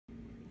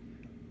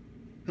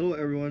Hello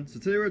everyone, so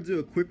today we're going to do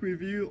a quick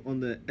review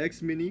on the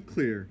X Mini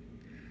Clear.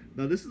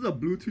 Now this is a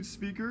Bluetooth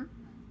speaker,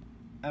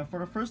 and for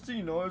the first thing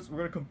you notice, we're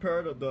going to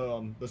compare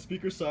the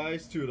speaker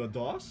size to the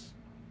DOS.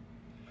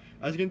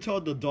 As you can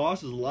tell, the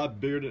DOS is a lot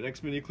bigger than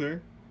X Mini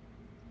Clear.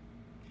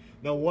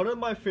 Now one of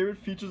my favorite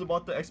features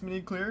about the X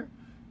Mini Clear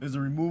is the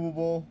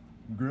removable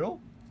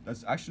grill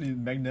that's actually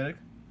magnetic.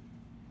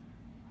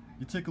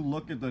 You take a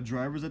look at the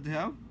drivers that they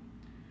have.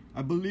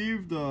 I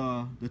believe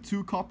the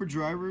two copper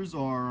drivers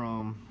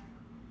are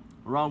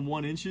around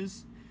 1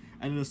 inches,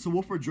 and the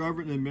subwoofer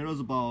driver in the middle is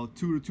about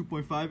 2 to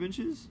 2.5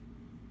 inches.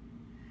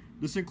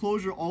 This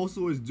enclosure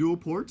also is dual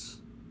ports,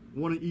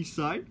 one on each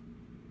side.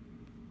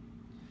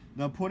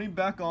 Now putting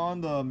back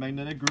on the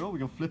magnetic grill, we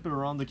can flip it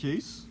around the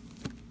case.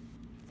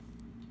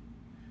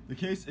 The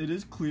case, it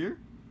is clear,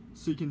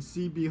 so you can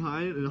see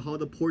behind it and how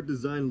the port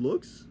design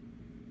looks.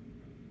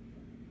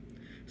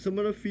 Some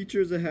of the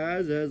features it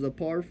has a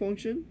power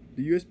function,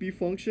 the USB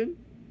function.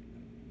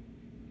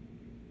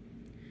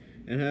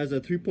 It has a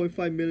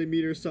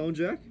 3.5mm sound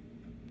jack.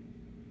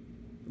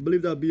 I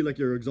believe that would be like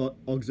your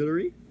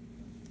auxiliary.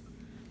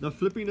 Now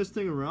flipping this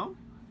thing around,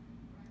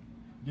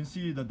 you can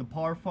see that the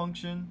power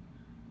function,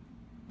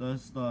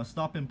 the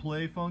stop and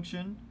play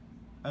function,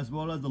 as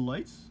well as the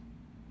lights.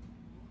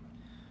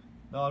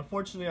 Now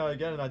unfortunately,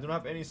 again, I don't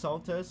have any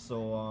sound tests,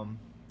 so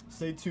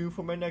stay tuned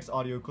for my next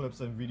audio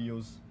clips and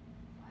videos.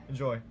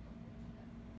 Enjoy.